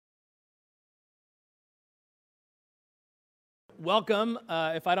Welcome.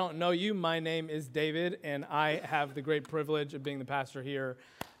 If I don't know you, my name is David, and I have the great privilege of being the pastor here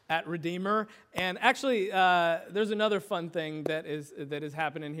at Redeemer. And actually, there's another fun thing that is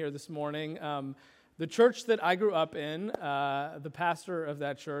happening here this morning. The church that I grew up in, the pastor of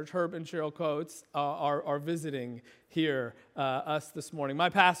that church, Herb and Cheryl Coates, are visiting here us this morning. My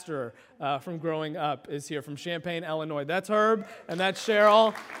pastor from growing up is here from Champaign, Illinois. That's Herb, and that's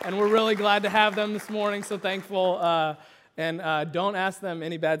Cheryl, and we're really glad to have them this morning, so thankful. And don't ask them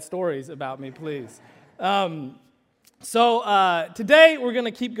any bad stories about me, please. So today we're going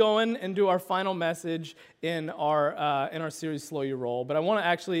to keep going and do our final message in our series, Slow Your Roll. But I want to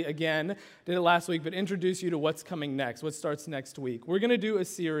actually, again, did it last week, but introduce you to what's coming next, what starts next week. We're going to do a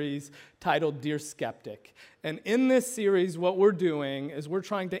series titled Dear Skeptic. And in this series, what we're doing is we're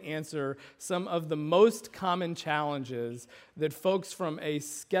trying to answer some of the most common challenges that folks from a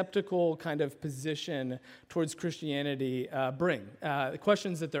skeptical kind of position towards Christianity bring, the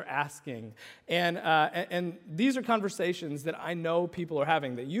questions that they're asking. And these are conversations that I know people are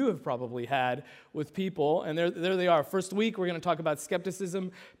having, that you have probably had with people. And there they are. First week, we're going to talk about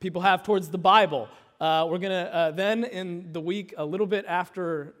skepticism people have towards the Bible. We're going to then, in the week a little bit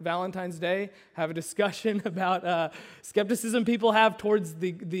after Valentine's Day, have a discussion about skepticism people have towards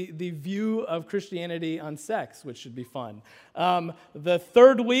the view of Christianity on sex, which should be fun. The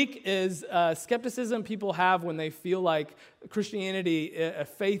third week is skepticism people have when they feel like Christianity,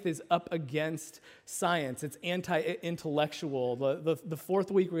 faith is up against science. It's anti-intellectual. The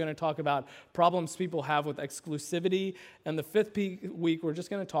fourth week, we're going to talk about problems people have with exclusivity. And the fifth week, we're just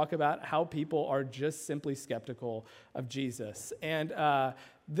going to talk about how people are just simply skeptical of Jesus. And I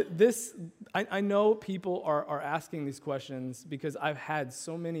know people are asking these questions because I've had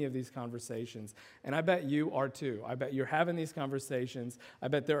so many of these conversations, and I bet you are too. I bet you're having these conversations. I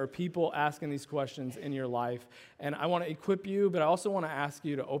bet there are people asking these questions in your life, and I want to equip you, but I also want to ask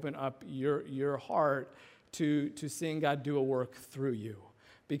you to open up your heart to seeing God do a work through you.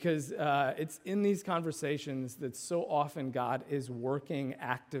 Because it's in these conversations that so often God is working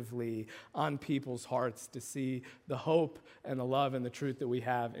actively on people's hearts to see the hope and the love and the truth that we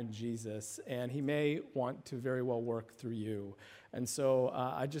have in Jesus. And he may want to very well work through you. And so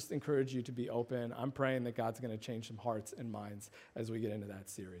I just encourage you to be open. I'm praying that God's going to change some hearts and minds as we get into that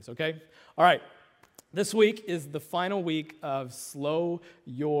series, okay? All right. This week is the final week of Slow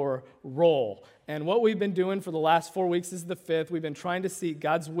Your Roll. And what we've been doing for the last 4 weeks is the fifth. We've been trying to seek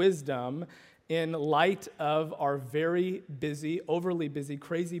God's wisdom in light of our very busy, overly busy,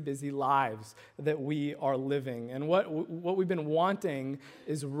 crazy busy lives that we are living. And what we've been wanting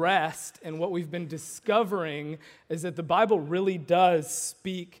is rest, and what we've been discovering is that the Bible really does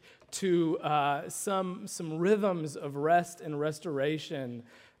speak to some rhythms of rest and restoration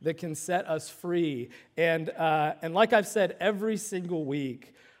that can set us free. And like I've said every single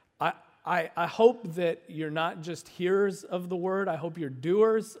week, I hope that you're not just hearers of the word. I hope you're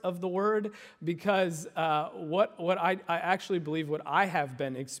doers of the word, because what I actually believe what I have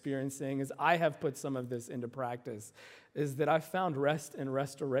been experiencing is I have put some of this into practice, is that I've found rest and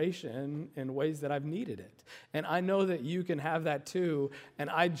restoration in ways that I've needed it. And I know that you can have that too.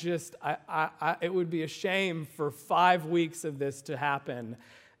 And it would be a shame for 5 weeks of this to happen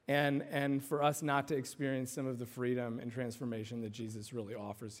and for us not to experience some of the freedom and transformation that Jesus really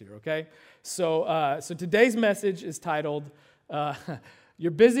offers here, okay? So today's message is titled,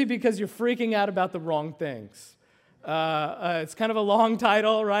 You're Busy Because You're Freaking Out About the Wrong Things. It's kind of a long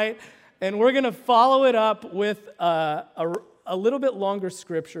title, right? And we're going to follow it up with a little bit longer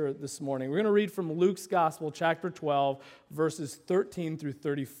scripture this morning. We're going to read from Luke's Gospel, chapter 12, verses 13 through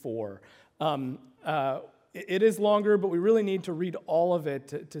 34. It is longer, but we really need to read all of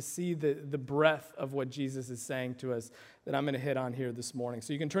it to see the breadth of what Jesus is saying to us that I'm going to hit on here this morning.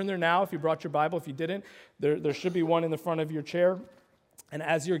 So you can turn there now if you brought your Bible. If you didn't, there should be one in the front of your chair. And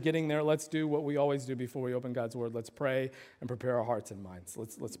as you're getting there, let's do what we always do before we open God's Word. Let's pray and prepare our hearts and minds.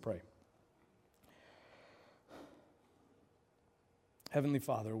 Let's pray. Heavenly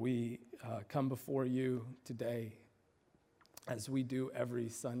Father, we come before you today as we do every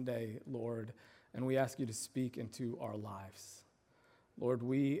Sunday, Lord, and we ask you to speak into our lives. Lord,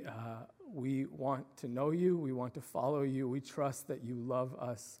 we want to know you. We want to follow you. We trust that you love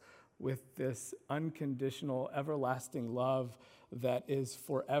us with this unconditional, everlasting love that is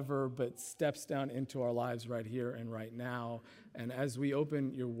forever, but steps down into our lives right here and right now. And as we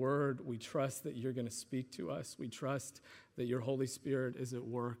open your word, we trust that you're going to speak to us. We trust that your Holy Spirit is at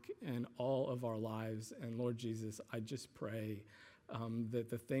work in all of our lives. And Lord Jesus, I just pray that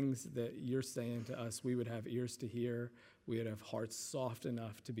the things that you're saying to us, we would have ears to hear, We would have hearts soft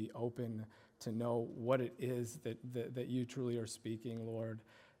enough to be open to know what it is that you truly are speaking, Lord,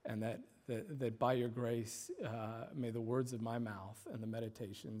 and that by your grace, may the words of my mouth and the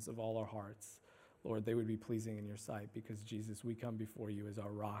meditations of all our hearts, Lord, they would be pleasing in your sight, because, Jesus, we come before you as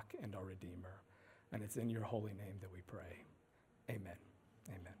our rock and our Redeemer. And it's in your holy name that we pray. Amen.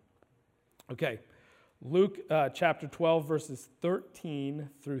 Amen. Okay, Luke chapter 12, verses 13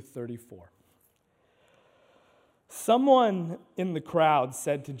 through 34. Someone in the crowd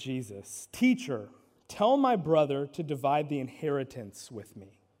said to Jesus, "Teacher, tell my brother to divide the inheritance with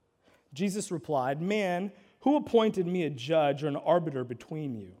me." Jesus replied, "Man, who appointed me a judge or an arbiter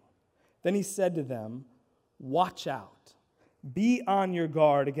between you?" Then he said to them, "Watch out. Be on your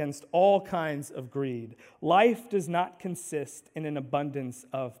guard against all kinds of greed. Life does not consist in an abundance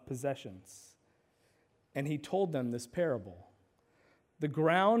of possessions." And he told them this parable. The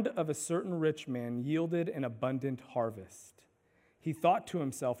ground of a certain rich man yielded an abundant harvest. He thought to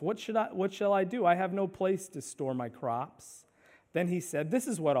himself, what shall I do? I have no place to store my crops." Then he said, "This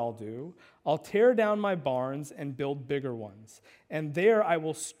is what I'll do. I'll tear down my barns and build bigger ones, and there I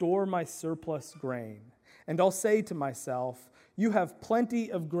will store my surplus grain. And I'll say to myself, you have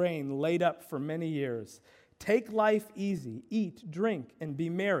plenty of grain laid up for many years. Take life easy, eat, drink, and be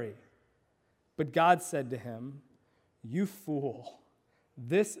merry." But God said to him, "You fool,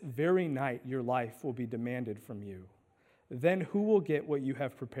 this very night your life will be demanded from you. Then who will get what you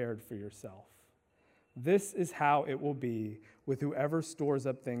have prepared for yourself? This is how it will be with whoever stores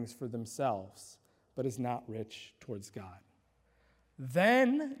up things for themselves, but is not rich towards God."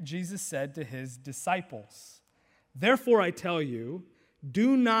 Then Jesus said to his disciples, "Therefore I tell you,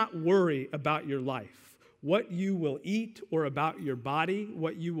 do not worry about your life, what you will eat, or about your body,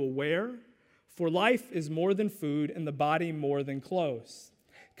 what you will wear. For life is more than food, and the body more than clothes.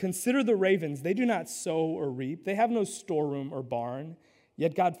 Consider the ravens. They do not sow or reap. They have no storeroom or barn,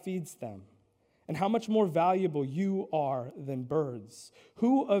 yet God feeds them. And how much more valuable you are than birds.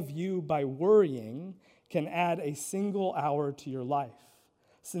 Who of you, by worrying, can add a single hour to your life?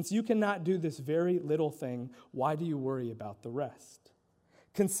 Since you cannot do this very little thing, why do you worry about the rest?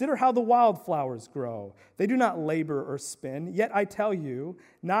 Consider how the wildflowers grow. They do not labor or spin. Yet I tell you,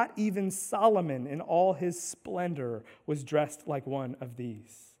 not even Solomon in all his splendor was dressed like one of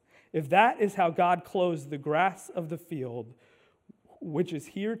these. If that is how God clothes the grass of the field, which is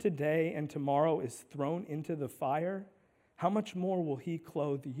here today and tomorrow is thrown into the fire, how much more will he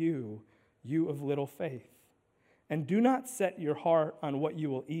clothe you, you of little faith? And do not set your heart on what you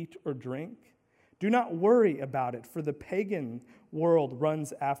will eat or drink. Do not worry about it, for the pagan world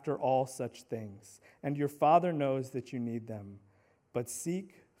runs after all such things, and your Father knows that you need them. But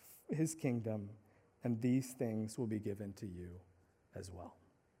seek his kingdom, and these things will be given to you as well."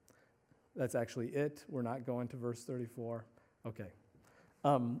 That's actually it. We're not going to verse 34. Okay.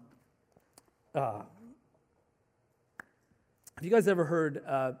 Have you guys ever heard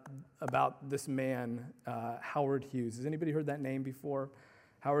about this man, Howard Hughes? Has anybody heard that name before?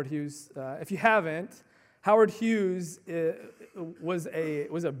 Howard Hughes. If you haven't, Howard Hughes was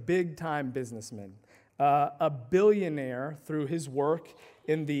a big-time businessman, a billionaire through his work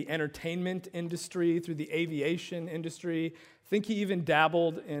in the entertainment industry, through the aviation industry. I think he even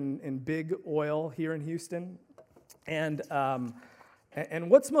dabbled in big oil here in Houston. And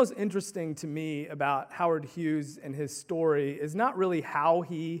what's most interesting to me about Howard Hughes and his story is not really how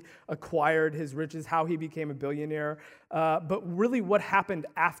he acquired his riches, how he became a billionaire, but really what happened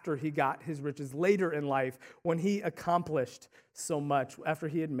after he got his riches later in life when he accomplished so much, after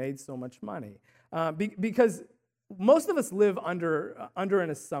he had made so much money. Because most of us live under an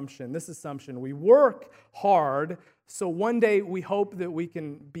assumption, this assumption, we work hard, so one day we hope that we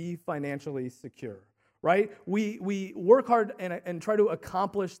can be financially secure. Right? We work hard and try to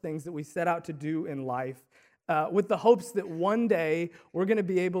accomplish things that we set out to do in life with the hopes that one day we're going to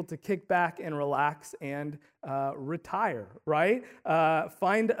be able to kick back and relax and retire, right?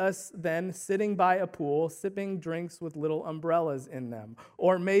 Find us then sitting by a pool, sipping drinks with little umbrellas in them,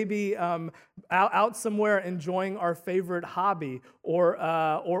 or maybe out somewhere enjoying our favorite hobby,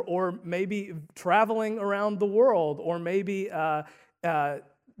 or maybe traveling around the world, or maybe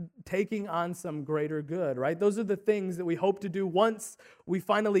taking on some greater good, right? Those are the things that we hope to do once we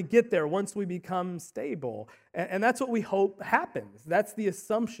finally get there, once we become stable. And that's what we hope happens. That's the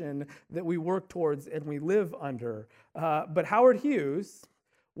assumption that we work towards and we live under. But Howard Hughes,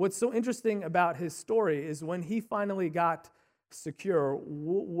 what's so interesting about his story is when he finally got secure,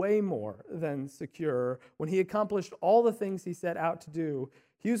 way more than secure, when he accomplished all the things he set out to do,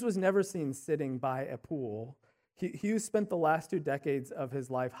 Hughes was never seen sitting by a pool. Hughes spent the last 2 decades of his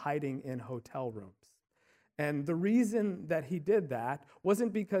life hiding in hotel rooms. And the reason that he did that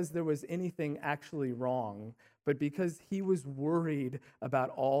wasn't because there was anything actually wrong, but because he was worried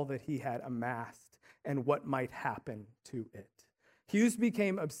about all that he had amassed and what might happen to it. Hughes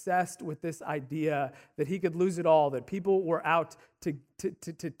became obsessed with this idea that he could lose it all, that people were out to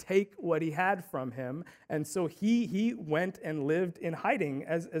take what he had from him. And so he went and lived in hiding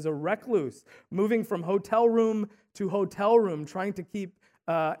as a recluse, moving from hotel room to hotel room, trying to keep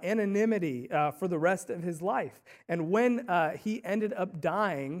anonymity for the rest of his life. And when he ended up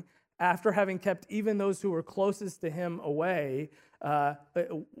dying, after having kept even those who were closest to him away,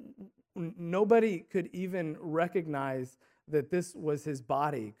 nobody could even recognize that this was his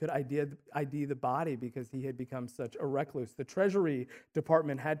body, could ID the body because he had become such a recluse. The Treasury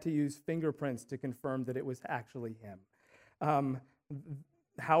Department had to use fingerprints to confirm that it was actually him.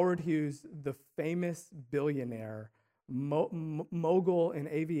 Howard Hughes, the famous billionaire, mogul in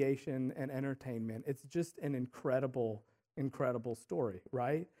aviation and entertainment. It's just an incredible, incredible story,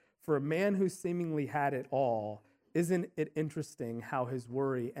 right? For a man who seemingly had it all, isn't it interesting how his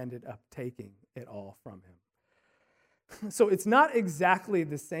worry ended up taking it all from him? So it's not exactly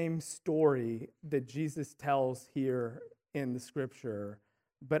the same story that Jesus tells here in the scripture,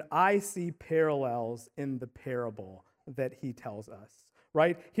 but I see parallels in the parable that he tells us.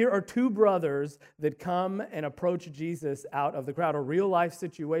 Right? Here are two brothers that come and approach Jesus out of the crowd, a real life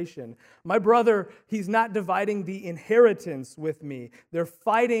situation. My brother, he's not dividing the inheritance with me. They're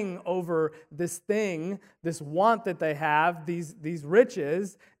fighting over this thing, this want that they have, these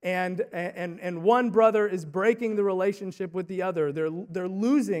riches, and one brother is breaking the relationship with the other. They're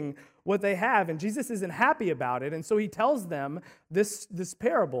losing what they have, and Jesus isn't happy about it. And so he tells them this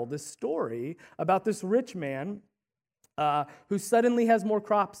parable, this story about this rich man who suddenly has more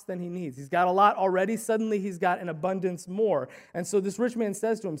crops than he needs. He's got a lot already. Suddenly he's got an abundance more. And so this rich man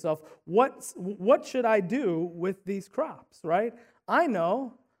says to himself, what should I do with these crops, right? I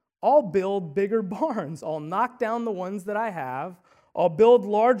know I'll build bigger barns. I'll knock down the ones that I have. I'll build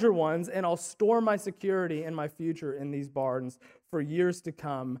larger ones, and I'll store my security and my future in these barns for years to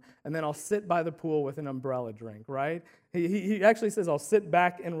come, and then I'll sit by the pool with an umbrella drink, right? He actually says, I'll sit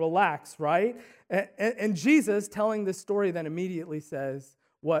back and relax, right? And Jesus, telling this story, then immediately says,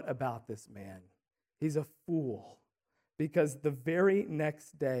 what about this man? He's a fool, because the very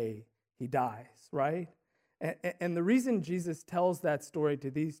next day he dies, right? And the reason Jesus tells that story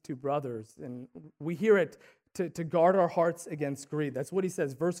to these two brothers, and we hear it to guard our hearts against greed. That's what he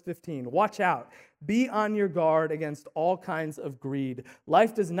says, verse 15. Watch out. Be on your guard against all kinds of greed.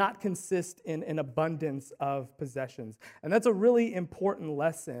 Life does not consist in an abundance of possessions. And that's a really important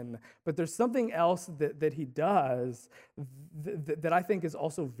lesson. But there's something else that he does that I think is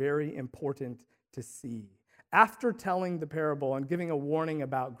also very important to see. After telling the parable and giving a warning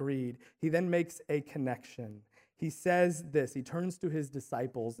about greed, he then makes a connection. He says this. He turns to his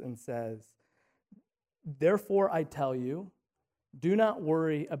disciples and says, therefore, I tell you, do not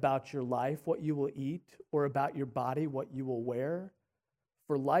worry about your life, what you will eat, or about your body, what you will wear.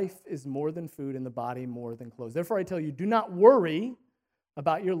 For life is more than food, and the body more than clothes. Therefore, I tell you, do not worry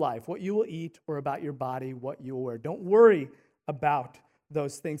about your life, what you will eat, or about your body, what you will wear. Don't worry about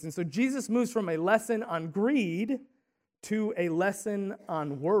those things. And so Jesus moves from a lesson on greed to a lesson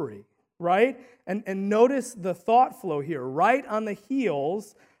on worry, right? And notice the thought flow here, right on the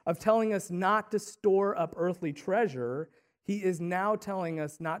heels of telling us not to store up earthly treasure, he is now telling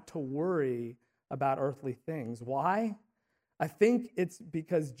us not to worry about earthly things. Why? I think it's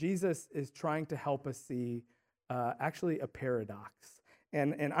because Jesus is trying to help us see actually a paradox.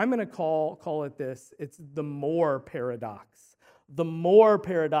 And I'm going to call it this. It's the more paradox. The more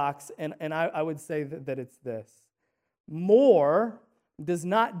paradox, and I would say that it's this. More does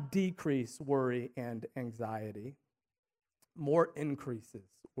not decrease worry and anxiety. More increases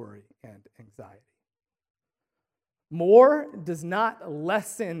worry and anxiety. More does not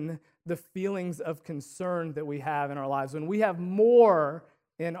lessen the feelings of concern that we have in our lives. When we have more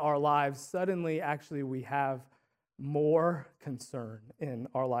in our lives, suddenly, actually, we have more concern in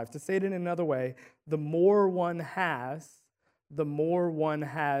our lives. To say it in another way, the more one has, the more one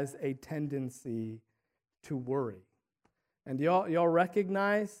has a tendency to worry. And y'all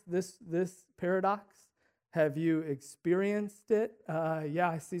recognize this paradox? Have you experienced it? Yeah,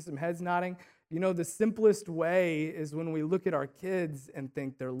 I see some heads nodding. You know, the simplest way is when we look at our kids and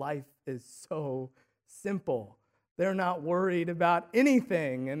think their life is so simple. They're not worried about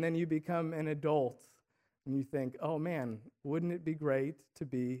anything. And then you become an adult and you think, oh man, wouldn't it be great to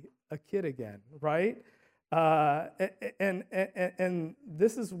be a kid again, right? And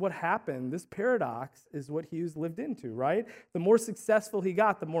this is what happened. This paradox is what Hughes lived into, right? The more successful he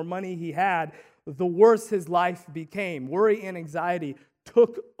got, the more money he had, the worse his life became. Worry and anxiety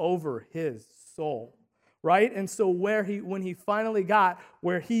took over his soul, right? And so when he finally got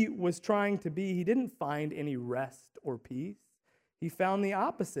where he was trying to be, he didn't find any rest or peace. He found the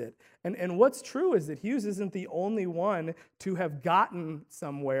opposite. And what's true is that Hughes isn't the only one to have gotten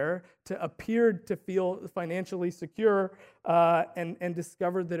somewhere, to appear to feel financially secure, and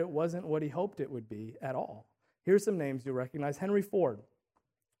discovered that it wasn't what he hoped it would be at all. Here's some names you'll recognize. Henry Ford.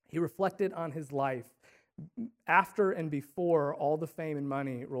 He reflected on his life after and before all the fame and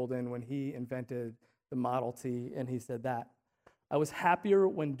money rolled in when he invented the Model T, and he said that. I was happier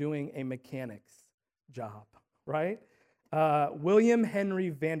when doing a mechanic's job, right? William Henry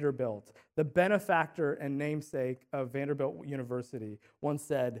Vanderbilt, the benefactor and namesake of Vanderbilt University, once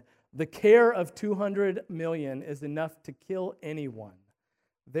said, "The care of 200 million is enough to kill anyone.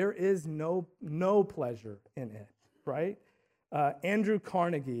 There is no pleasure in it," right? Andrew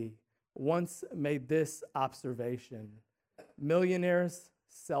Carnegie once made this observation: millionaires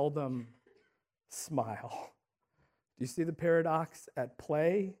seldom smile. Do you see the paradox at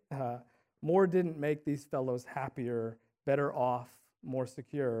play? More didn't make these fellows happier, better off, more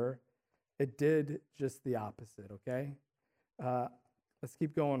secure. It did just the opposite, okay? Let's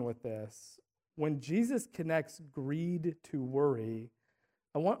keep going with this. When Jesus connects greed to worry,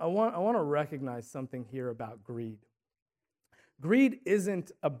 I want to recognize something here about greed. Greed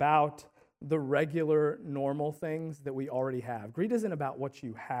isn't about the regular, normal things that we already have. Greed isn't about what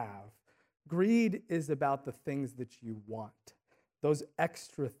you have. Greed is about the things that you want, those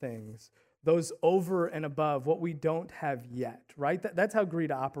extra things, those over and above, what we don't have yet, right? That's how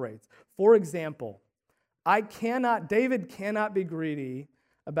greed operates. For example, David cannot be greedy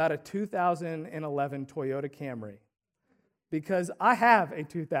about a 2011 Toyota Camry because I have a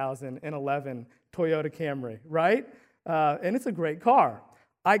 2011 Toyota Camry, right? And it's a great car.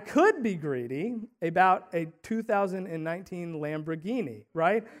 I could be greedy about a 2019 Lamborghini,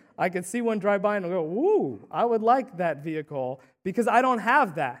 right? I could see one drive by and go, "Woo, I would like that vehicle," because I don't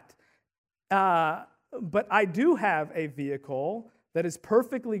have that. But I do have a vehicle that is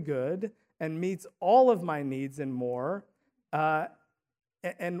perfectly good and meets all of my needs and more.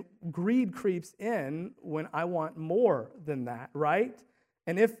 And greed creeps in when I want more than that, right?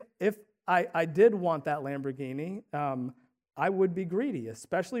 And if I did want that Lamborghini, I would be greedy,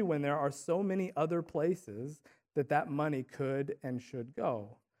 especially when there are so many other places that money could and should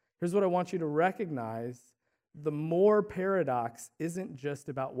go. Here's what I want you to recognize. The more paradox isn't just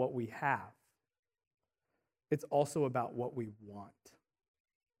about what we have. It's also about what we want.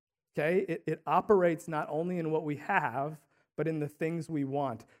 Okay? It operates not only in what we have, but in the things we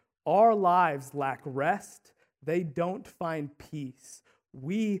want. Our lives lack rest. They don't find peace.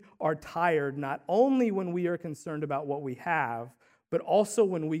 We are tired not only when we are concerned about what we have, but also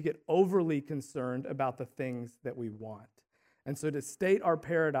when we get overly concerned about the things that we want. And so to state our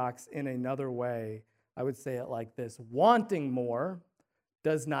paradox in another way, I would say it like this: wanting more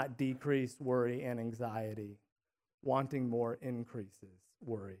does not decrease worry and anxiety. Wanting more increases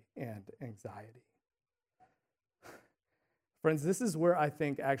worry and anxiety. Friends, this is where I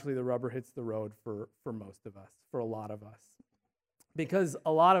think actually the rubber hits the road for most of us, for a lot of us. Because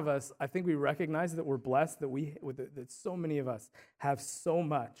a lot of us, I think we recognize that we're blessed, that so many of us have so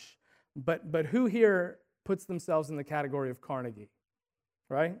much. But who here puts themselves in the category of Carnegie,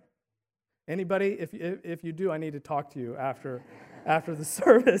 right? Anybody? If you do, I need to talk to you after the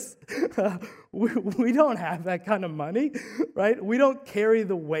service. We don't have that kind of money, right? We don't carry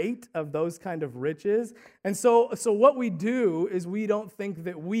the weight of those kind of riches. And so what we do is we don't think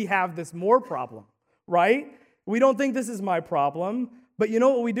that we have this more problem, right? We don't think this is my problem. But you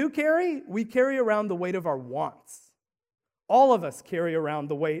know what we do carry? We carry around the weight of our wants. All of us carry around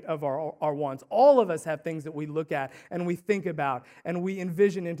the weight of our wants. All of us have things that we look at and we think about and we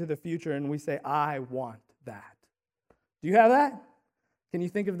envision into the future and we say, "I want that." Do you have that? Can you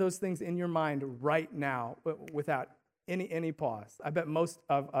think of those things in your mind right now without any pause? I bet most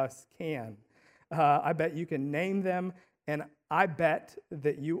of us can. I bet you can name them, and I bet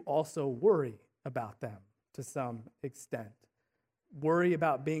that you also worry about them to some extent. Worry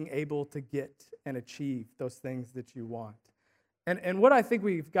about being able to get and achieve those things that you want. And what I think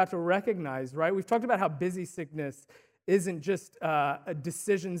we've got to recognize, right? We've talked about how busy sickness isn't just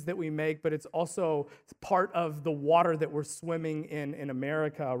decisions that we make, but it's also part of the water that we're swimming in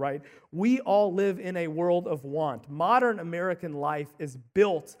America, right? We all live in a world of want. Modern American life is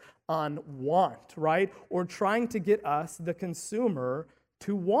built on want, right? Or trying to get us, the consumer,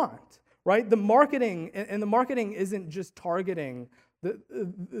 to want, right? The marketing, and the marketing isn't just targeting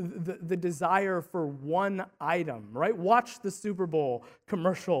the desire for one item, right? Watch the Super Bowl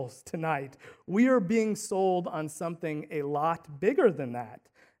commercials tonight. We are being sold on something a lot bigger than that.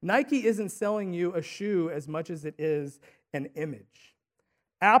 Nike isn't selling you a shoe as much as it is an image.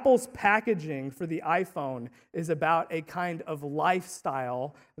 Apple's packaging for the iPhone is about a kind of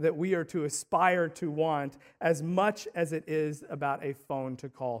lifestyle that we are to aspire to want as much as it is about a phone to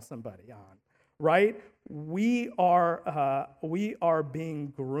call somebody on, right? We are being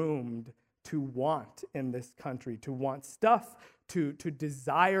groomed to want in this country, to want stuff, to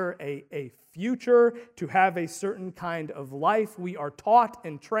desire a future, to have a certain kind of life. We are taught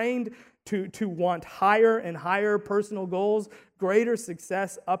and trained to want higher and higher personal goals, greater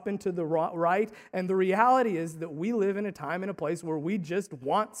success up into the right. And the reality is that we live in a time and a place where we just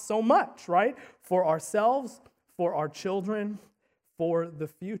want so much, right? For ourselves, for our children, for the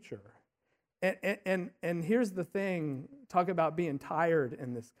future. And here's the thing, talk about being tired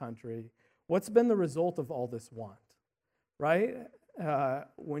in this country. What's been the result of all this want, right?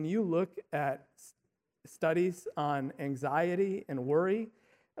 When you look at studies on anxiety and worry,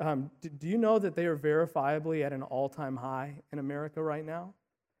 do you know that they are verifiably at an all-time high in America right now?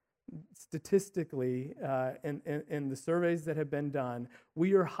 Statistically, in the surveys that have been done,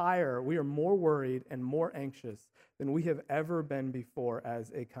 we are more worried and more anxious than we have ever been before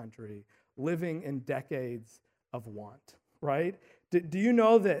as a country, living in decades of want, right? Do you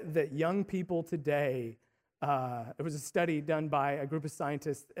know that young people today, there was a study done by a group of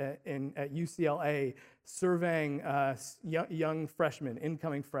scientists at UCLA surveying young freshmen,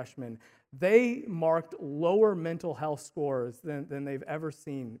 incoming freshmen. They marked lower mental health scores than they've ever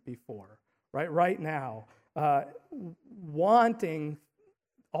seen before, right? Right now, wanting,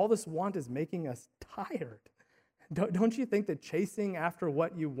 all this want is making us tired. Don't you think that chasing after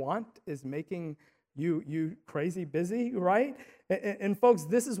what you want is making you crazy busy, right? And folks,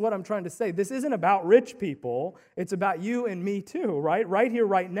 this is what I'm trying to say. This isn't about rich people. It's about you and me too, right? Right here,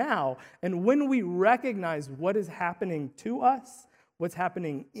 right now. And when we recognize what is happening to us, what's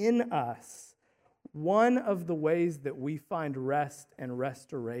happening in us, one of the ways that we find rest and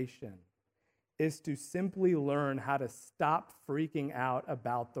restoration is to simply learn how to stop freaking out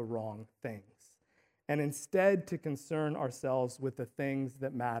about the wrong things and instead to concern ourselves with the things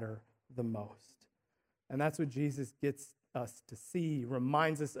that matter the most. And that's what Jesus gets us to see,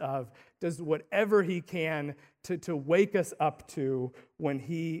 reminds us of, does whatever he can to wake us up to when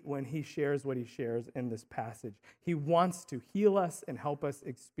he shares what he shares in this passage. He wants to heal us and help us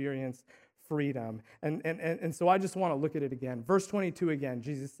experience freedom. And so I just want to look at it again. Verse 22 again,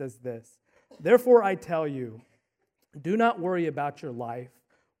 Jesus says this, "Therefore I tell you, do not worry about your life,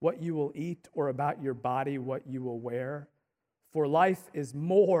 what you will eat, or about your body, what you will wear. For life is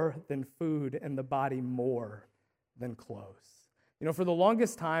more than food, and the body more than clothes." You know, for the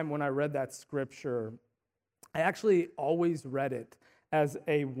longest time when I read that scripture, I actually always read it as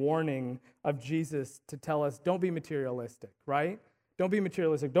a warning of Jesus to tell us, don't be materialistic, right? Don't be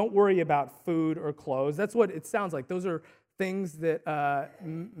materialistic. Don't worry about food or clothes. That's what it sounds like. Those are things that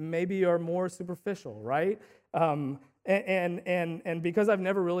maybe are more superficial, right? And because I've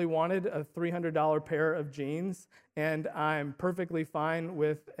never really wanted a $300 pair of jeans, and I'm perfectly fine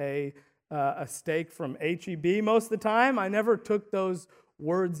with a steak from H-E-B most of the time, I never took those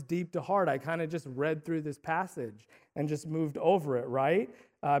words deep to heart. I kind of just read through this passage and just moved over it, right?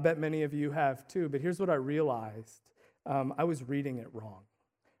 I bet many of you have too, but here's what I realized. I was reading it wrong.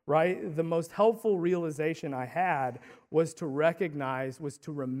 Right? The most helpful realization I had was to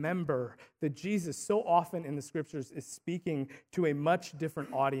remember that Jesus so often in the scriptures is speaking to a much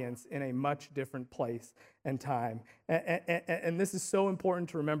different audience in a much different place and time. And this is so important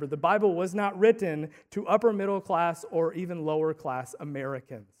to remember. The Bible was not written to upper middle class or even lower class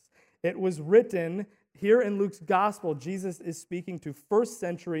Americans. It was written here in Luke's gospel. Jesus is speaking to first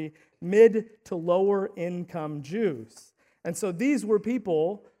century mid to lower income Jews. And so these were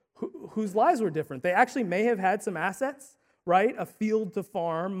people whose lives were different. They actually may have had some assets, right? A field to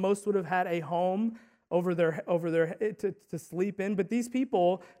farm. Most would have had a home over their to sleep in. But these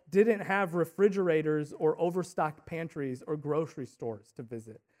people didn't have refrigerators or overstocked pantries or grocery stores to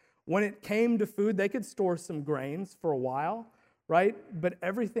visit. When it came to food, they could store some grains for a while, right? But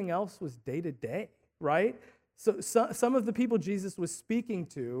everything else was day to day, right? So some of the people Jesus was speaking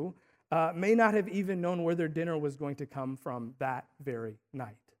to may not have even known where their dinner was going to come from that very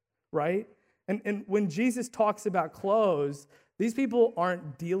night. Right? And when Jesus talks about clothes, These people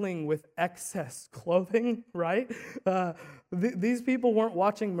aren't dealing with excess clothing, right? These people weren't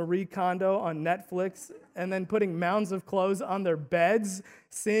watching Marie Kondo on Netflix and then putting mounds of clothes on their beds,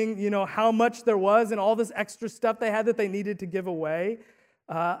 seeing, how much there was and all this extra stuff they had that they needed to give away.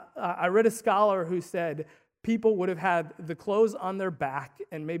 I read a scholar who said people would have had the clothes on their back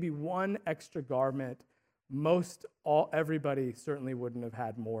and maybe one extra garment. Everybody certainly wouldn't have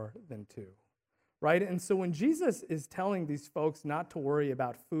had more than two. Right? And so when Jesus is telling these folks not to worry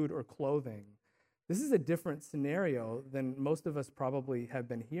about food or clothing, this is a different scenario than most of us probably have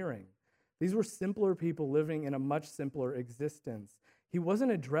been hearing. These were simpler people living in a much simpler existence. He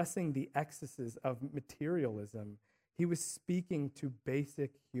wasn't addressing the excesses of materialism. He was speaking to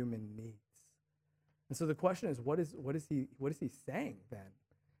basic human needs. And so the question is, what is he saying then?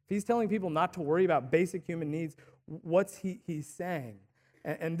 If he's telling people not to worry about basic human needs, what's he's saying?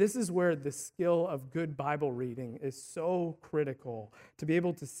 And this is where the skill of good Bible reading is so critical, to be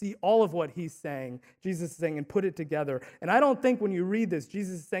able to see all of what he's saying, Jesus is saying, and put it together. And I don't think when you read this,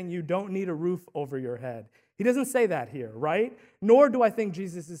 Jesus is saying you don't need a roof over your head. He doesn't say that here, right? Nor do I think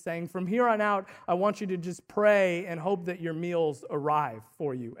Jesus is saying, from here on out, I want you to just pray and hope that your meals arrive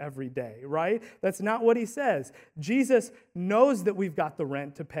for you every day, right? That's not what he says. Jesus knows that we've got the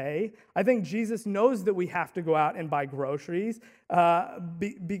rent to pay. I think Jesus knows that we have to go out and buy groceries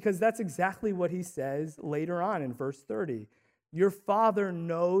because that's exactly what he says later on in verse 30. Your Father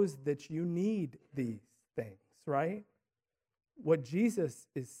knows that you need these things, right? What Jesus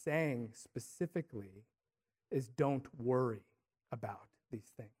is saying specifically is don't worry about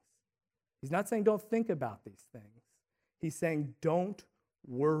these things. He's not saying don't think about these things. He's saying don't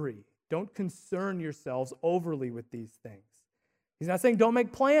worry. Don't concern yourselves overly with these things. He's not saying don't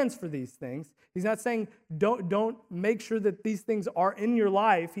make plans for these things. He's not saying don't make sure that these things are in your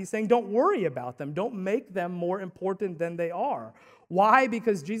life. He's saying don't worry about them. Don't make them more important than they are. Why?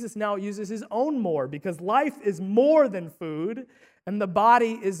 Because Jesus now uses his own more. Because life is more than food, and the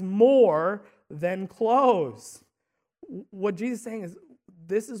body is more than clothes. What Jesus is saying is,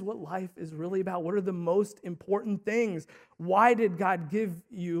 this is what life is really about. What are the most important things? Why did God give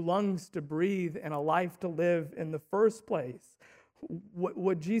you lungs to breathe and a life to live in the first place?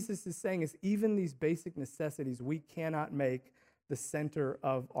 What Jesus is saying is, even these basic necessities we cannot make the center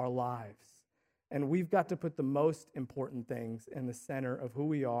of our lives. And we've got to put the most important things in the center of who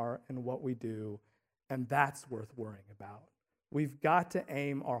we are and what we do, and that's worth worrying about. We've got to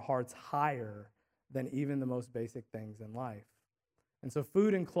aim our hearts higher than even the most basic things in life. And so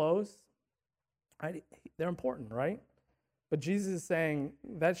food and clothes, right, they're important, right? But Jesus is saying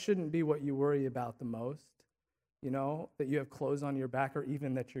that shouldn't be what you worry about the most, that you have clothes on your back or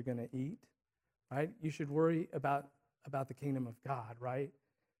even that you're going to eat, right? You should worry about the kingdom of God, right?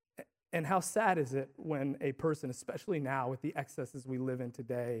 And how sad is it when a person, especially now with the excesses we live in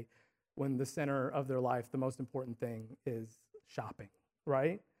today, when the center of their life, the most important thing is shopping,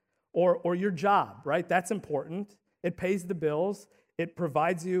 right? Or your job, right? That's important. It pays the bills. It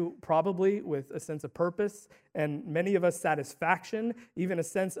provides you probably with a sense of purpose and many of us satisfaction, even a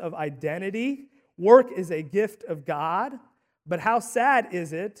sense of identity. Work is a gift of God, but how sad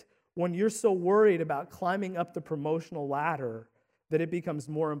is it when you're so worried about climbing up the promotional ladder that it becomes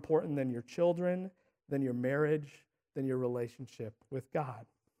more important than your children, than your marriage, than your relationship with God,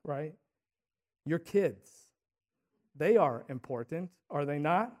 right? Your kids. They are important, are they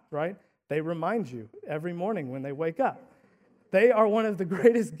not, right? They remind you every morning when they wake up. They are one of the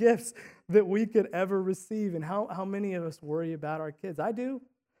greatest gifts that we could ever receive. And how many of us worry about our kids? I do.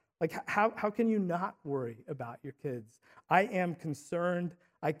 Like, how can you not worry about your kids? I am concerned.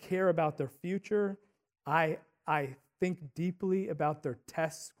 I care about their future. I think deeply about their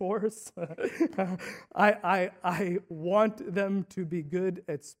test scores. I want them to be good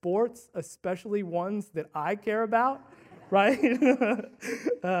at sports, especially ones that I care about, right?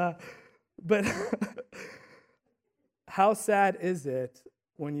 But how sad is it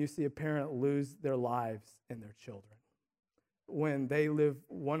when you see a parent lose their lives in their children, when they live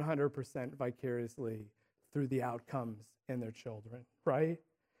 100% vicariously through the outcomes in their children, right?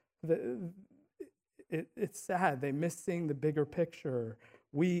 It's sad. They miss seeing the bigger picture.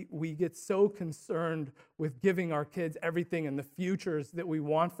 We get so concerned with giving our kids everything and the futures that we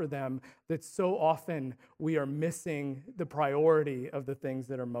want for them that so often we are missing the priority of the things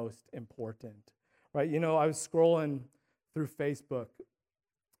that are most important, right? I was scrolling through Facebook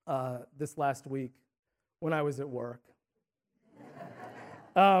this last week when I was at work.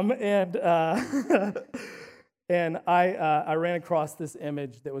 And I ran across this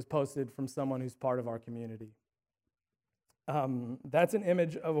image that was posted from someone who's part of our community. That's an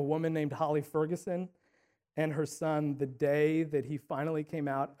image of a woman named Holly Ferguson. and her son the day that he finally came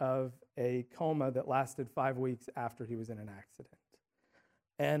out of a coma that lasted 5 weeks after he was in an accident.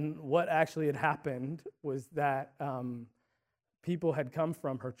 And what actually had happened was that people had come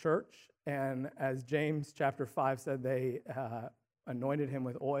from her church, and as James chapter 5 said, they anointed him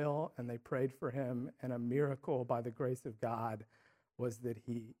with oil, and they prayed for him, and a miracle by the grace of God was that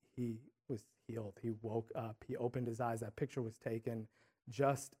he was healed. He woke up. He opened his eyes. That picture was taken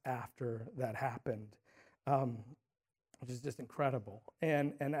just after that happened, which is just incredible.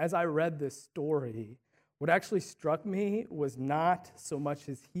 And as I read this story, what actually struck me was not so much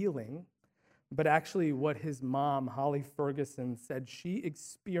his healing, but actually what his mom, Holly Ferguson, said she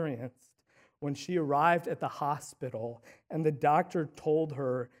experienced when she arrived at the hospital and the doctor told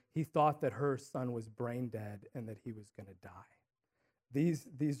her he thought that her son was brain dead and that he was going to die.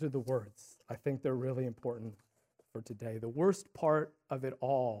 These are the words. I think they're really important for today. The worst part of it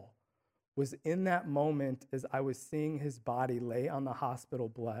all was in that moment as I was seeing his body lay on the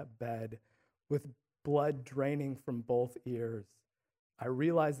hospital bed with blood draining from both ears, I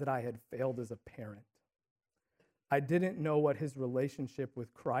realized that I had failed as a parent. I didn't know what his relationship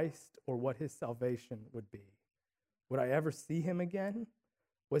with Christ or what his salvation would be. Would I ever see him again?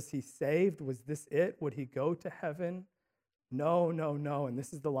 Was he saved? Was this it? Would he go to heaven? No, no, no. And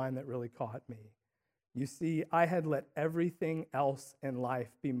this is the line that really caught me. You see, I had let everything else in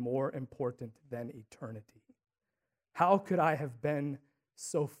life be more important than eternity. How could I have been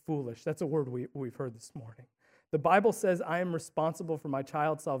so foolish? That's a word we've heard this morning. The Bible says I am responsible for my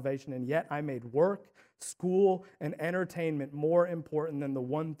child's salvation, and yet I made work, school, and entertainment more important than the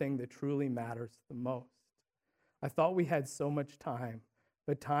one thing that truly matters the most. I thought we had so much time,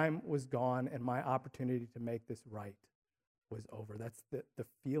 but time was gone, and my opportunity to make this right was over. That's the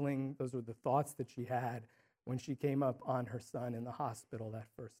feeling, those were the thoughts that she had when she came up on her son in the hospital that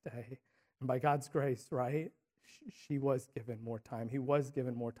first day. And by God's grace, right, she was given more time. He was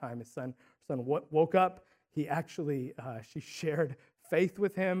given more time. Her son woke up. He actually, she shared faith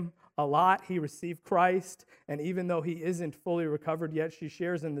with him a lot. He received Christ, and even though he isn't fully recovered yet, she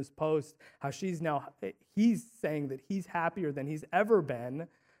shares in this post how he's saying that he's happier than he's ever been,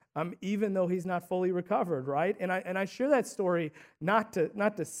 even though he's not fully recovered, right? And I share that story not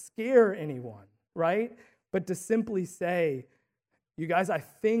to scare anyone, right? But to simply say, you guys, I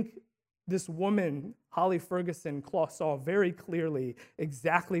think this woman, Holly Ferguson, saw very clearly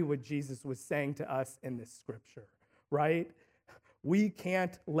exactly what Jesus was saying to us in this scripture, right? We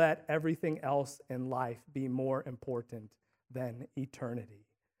can't let everything else in life be more important than eternity.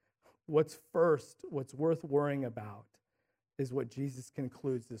 What's worth worrying about is what Jesus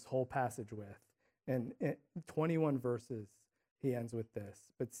concludes this whole passage with. And in 21 verses, he ends with this: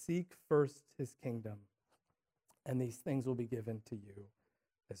 but seek first his kingdom, and these things will be given to you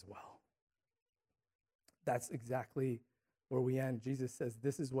as well. That's exactly where we end. Jesus says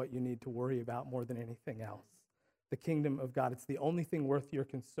this is what you need to worry about more than anything else. The kingdom of God. It's the only thing worth your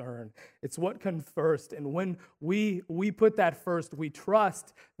concern. It's what comes first. And when we put that first, we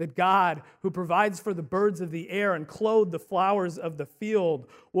trust that God, who provides for the birds of the air and clothe the flowers of the field,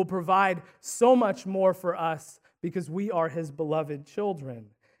 will provide so much more for us because we are his beloved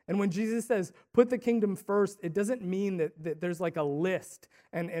children. And when Jesus says, put the kingdom first, it doesn't mean that there's like a list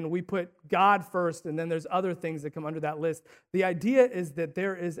and we put God first and then there's other things that come under that list. The idea is that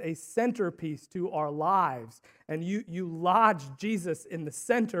there is a centerpiece to our lives, and you lodge Jesus in the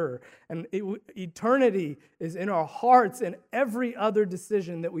center, and eternity is in our hearts, and every other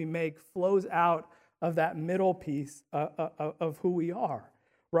decision that we make flows out of that middle piece of who we are,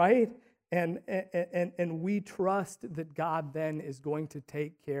 right? And we trust that God then is going to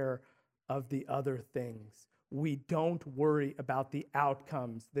take care of the other things. We don't worry about the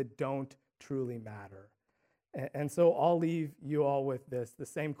outcomes that don't truly matter. And so I'll leave you all with this, the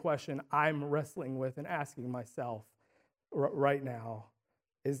same question I'm wrestling with and asking myself right now.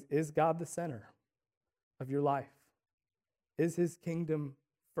 Is God the center of your life? Is his kingdom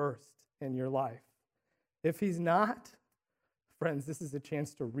first in your life? If he's not, friends, this is a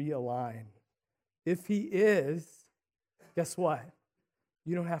chance to realign. If he is, guess what?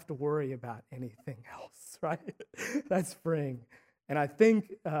 You don't have to worry about anything else, right? That's freeing. And I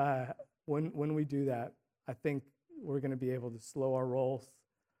think when we do that, I think we're going to be able to slow our rolls.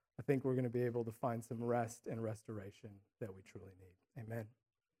 I think we're going to be able to find some rest and restoration that we truly need. Amen.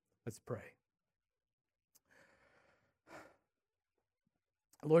 Let's pray.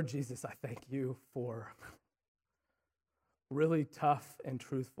 Lord Jesus, I thank you for really tough and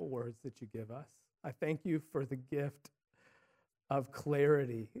truthful words that you give us. I thank you for the gift of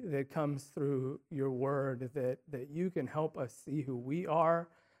clarity that comes through your word, that you can help us see who we are,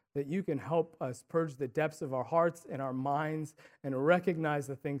 that you can help us purge the depths of our hearts and our minds and recognize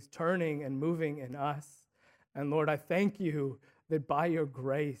the things turning and moving in us. And Lord, I thank you that by your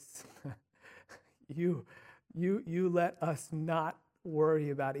grace, you let us not worry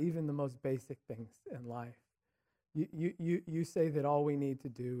about even the most basic things in life. You say that all we need to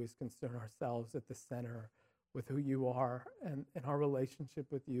do is concern ourselves at the center with who you are and our relationship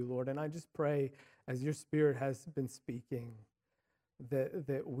with you, Lord. And I just pray, as your Spirit has been speaking,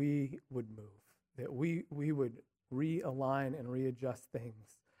 that we would move, that we would realign and readjust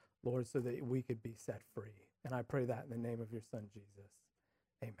things, Lord, so that we could be set free. And I pray that in the name of your Son, Jesus.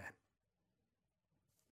 Amen.